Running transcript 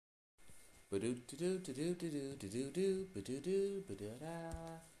Hello.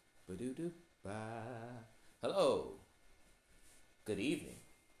 Good evening.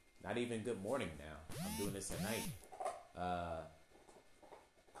 Not even good morning now. I'm doing this at night. Uh,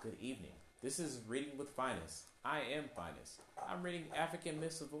 Good evening. This is Reading with Finest. I am Finest. I'm reading African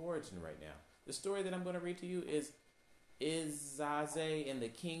Myths of Origin right now. The story that I'm going to read to you is Isaza and the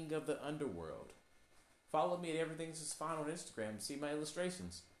King of the Underworld. Follow me at Everything's Just Fine on Instagram to see my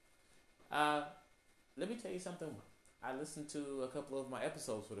illustrations. Let me tell you something. I listened to a couple of my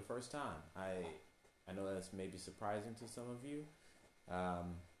episodes for the first time. I know that's maybe surprising to some of you,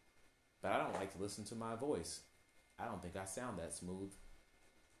 but I don't like to listen to my voice. I don't think I sound that smooth.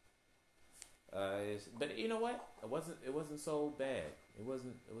 But you know what? It wasn't so bad. It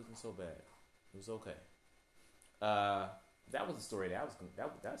wasn't so bad. It was okay. That was the story that's the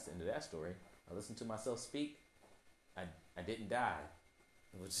end of that story. I listened to myself speak. I didn't die,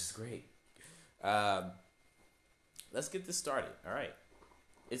 which is great. Let's get this started. All right.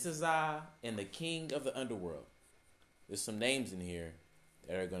 Isaza and the King of the Underworld. There's some names in here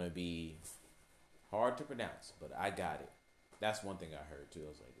that are going to be hard to pronounce, but I got it. That's one thing I heard too. I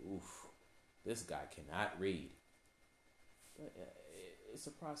was like, oof, this guy cannot read. But it's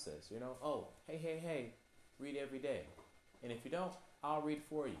a process, you know. Oh, hey, read every day. And if you don't, I'll read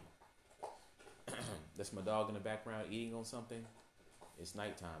for you. That's my dog in the background eating on something. It's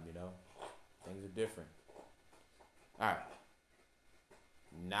nighttime, you know. Things are different. All right.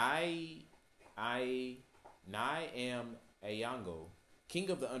 Am Ayango,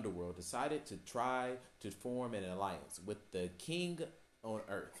 King of the Underworld, decided to try to form an alliance with the king on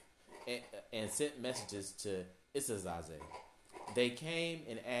Earth and sent messages to Isaza. They came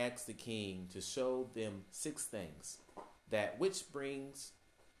and asked the king to show them 6 things that which brings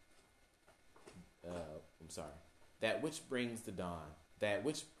the dawn, that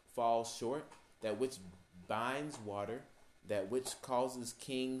which falls short, that which binds water, that which causes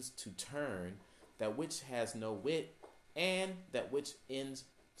kings to turn, that which has no wit, and that which ends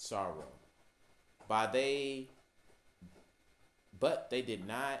sorrow. But they did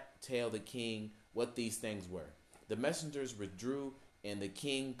not tell the king what these things were. The messengers withdrew, and the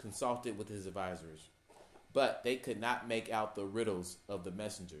king consulted with his advisors, but they could not make out the riddles of the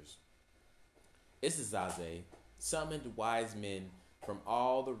messengers. Isaza summoned wise men from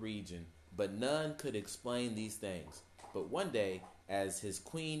all the region, but none could explain these things. But one day, as his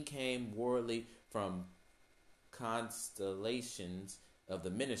queen came worldly from constellations of the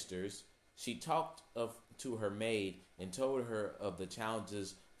ministers, she talked to her maid and told her of the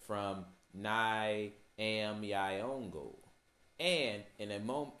challenges from Nai Am Yaongo. And in a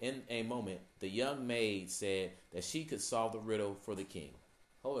moment, the young maid said that she could solve the riddle for the king.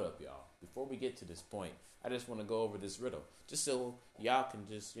 Hold up, y'all. Before we get to this point, I just want to go over this riddle, just so y'all can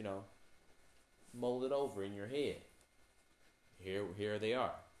just, mold it over in your head. Here they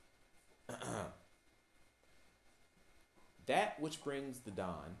are. That which brings the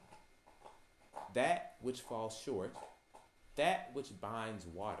dawn, that which falls short, that which binds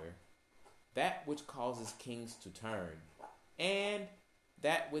water, that which causes kings to turn, and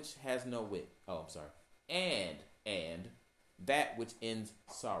that which has no wit. Oh, I'm sorry. And that which ends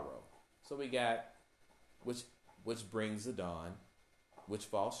sorrow. So we got which brings the dawn, which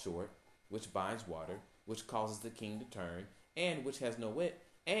falls short, which binds water, which causes the king to turn, and which has no wit,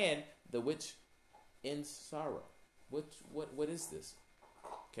 and the which ends sorrow. What is this?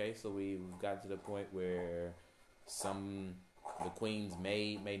 Okay, so we've got to the point where the queen's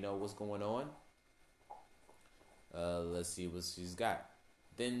maid may know what's going on. Let's see what she's got.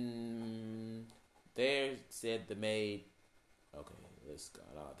 Then there said the maid. Okay, let's go.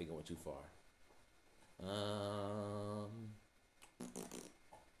 I think I went too far.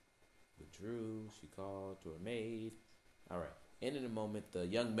 Withdrew. She called to her maid. All right. And in a moment, the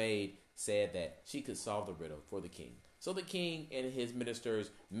young maid said that she could solve the riddle for the king. So the king and his ministers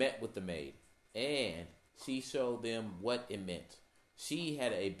met with the maid, and she showed them what it meant. She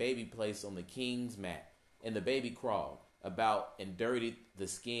had a baby placed on the king's mat, and the baby crawled about and dirtied the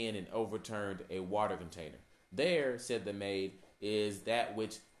skin and overturned a water container. There, said the maid, is that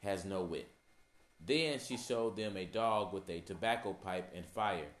which has no wit. Then she showed them a dog with a tobacco pipe and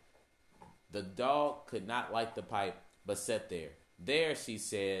fire. The dog could not light the pipe, but sat there. There, she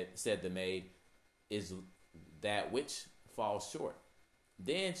said the maid, is that which falls short.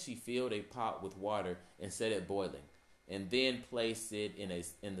 Then she filled a pot with water and set it boiling, and then placed it in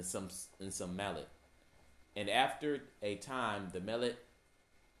some mallet. And after a time, the mallet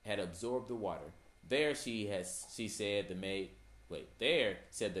had absorbed the water. There, said the maid,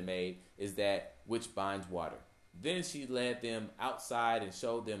 is that which binds water. Then she led them outside and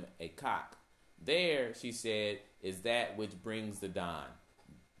showed them a cock There, she said, is that which brings the dawn.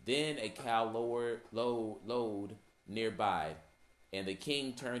 Then a cow lowed nearby, and the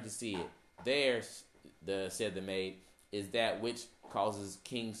king turned to see it. There, said the maid, is that which causes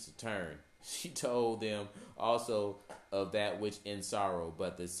kings to turn. She told them also of that which ends sorrow,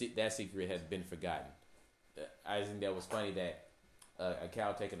 but that secret has been forgotten. I think that was funny that a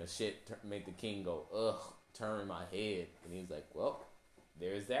cow taking a shit made the king go, ugh, turn my head. And he's like, well,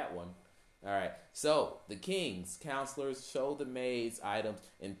 there's that one. All right. So the king's counselors showed the maid's items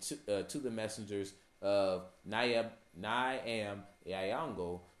to the messengers of Nyam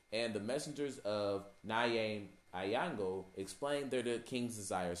Yayango, and the messengers of Nyam Yayango explained their king's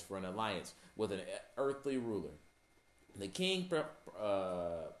desires for an alliance with an earthly ruler. The king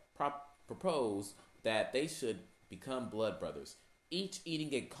proposed that they should become blood brothers, each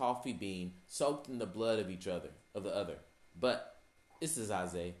eating a coffee bean soaked in the blood of the other. But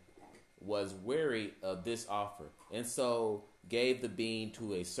Isaza was wary of this offer, and so gave the bean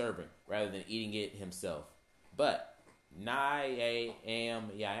to a servant rather than eating it himself. But Nyam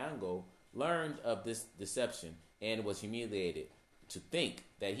Yayango learned of this deception and was humiliated to think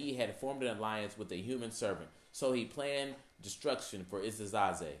that he had formed an alliance with a human servant. So he planned destruction for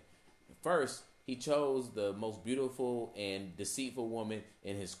Isaza. First, he chose the most beautiful and deceitful woman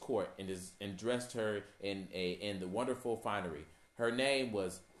in his court and dressed her in the wonderful finery. Her name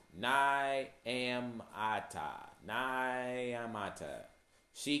was Nyamata.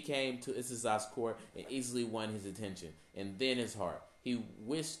 She came to Isaza's court and easily won his attention and then his heart. He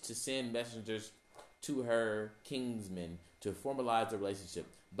wished to send messengers to her kinsmen to formalize the relationship,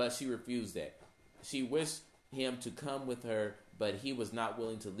 but she refused that. She wished him to come with her, but he was not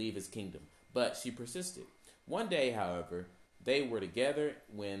willing to leave his kingdom. But she persisted. One day, however, they were together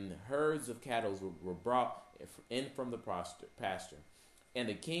when herds of cattle were brought in from the pasture. And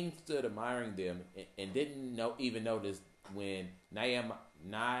the king stood admiring them and didn't even notice when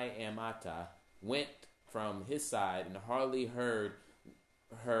Nyamata went from his side and hardly heard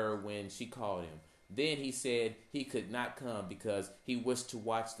her when she called him. Then he said he could not come because he wished to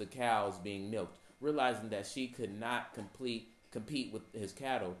watch the cows being milked. Realizing that she could not compete with his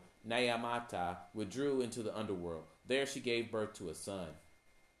cattle, Nyamata withdrew into the underworld. There she gave birth to a son.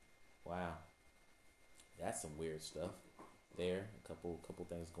 Wow. That's some weird stuff. There, a couple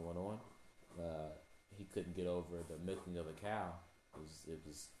things going on. He couldn't get over the milking of a cow. It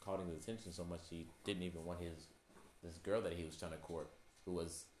was calling his attention so much he didn't even want this girl that he was trying to court, who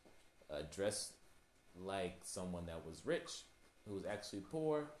was dressed like someone that was rich, who was actually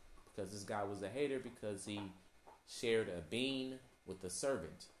poor, because this guy was a hater because he shared a bean with a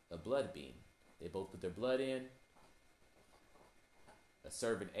servant, a blood bean. They both put their blood in. A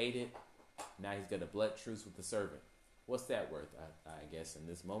servant ate it. Now he's got a blood truce with the servant. What's that worth? I guess in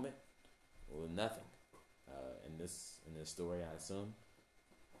this moment, well, nothing. In this story, I assume,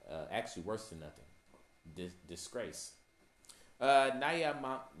 actually worse than nothing. Disgrace. Naya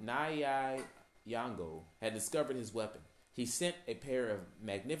Yango had discovered his weapon. He sent a pair of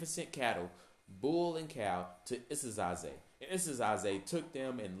magnificent cattle, bull and cow, to Isaza. And Isaza took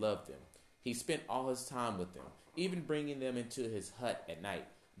them and loved them. He spent all his time with them, even bringing them into his hut at night.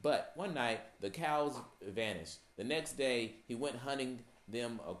 But one night, the cows vanished. The next day, he went hunting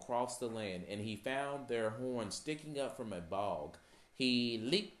them across the land, and he found their horns sticking up from a bog. He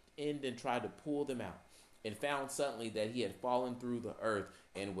leaped in and tried to pull them out, and found suddenly that he had fallen through the earth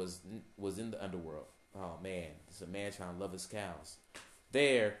and was in the underworld. Oh man, this is a man trying to love his cows.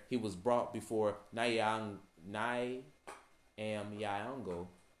 There he was brought before Nyam Yayango,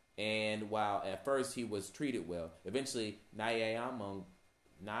 and while at first he was treated well, eventually Nyam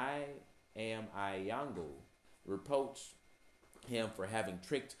Yayango reproached him for having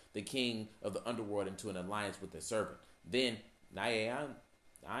tricked the king of the underworld into an alliance with a servant. Then Nyam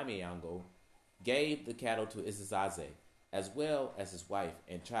Yayango gave the cattle to Isaza, as well as his wife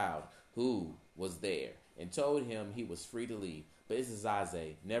and child, who was there, and told him he was free to leave. But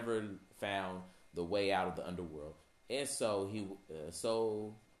Isaza never found the way out of the underworld, and so he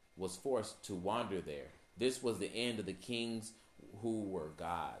was forced to wander there. This was the end of the kings who were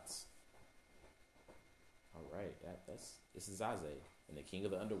gods. All right, that's Isaza and the king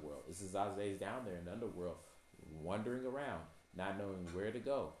of the underworld. Isaza is down there in the underworld, wandering around, not knowing where to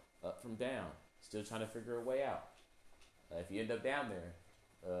go, up from down, still trying to figure a way out. If you end up down there,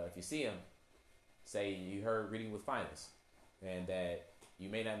 if you see him, say you heard Reading with Finest, and that you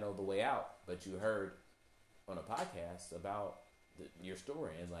may not know the way out, but you heard on a podcast about your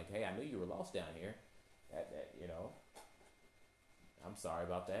story, and like, hey, I knew you were lost down here. I'm sorry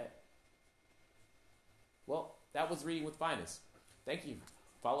about that. Well, that was Reading with Finest. Thank you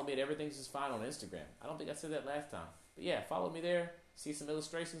Follow me at Everything's Just Fine on Instagram. I don't think I said that last time. But yeah, follow me there. See some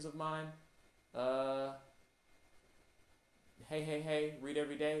illustrations of mine. Hey, read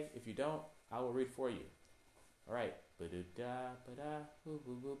every day. If you don't, I will read for you. All right. Ba-do-da, ba-da,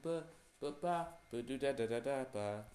 ba-ba, ba-ba, ba-ba, ba-do-da-da-da-da-ba.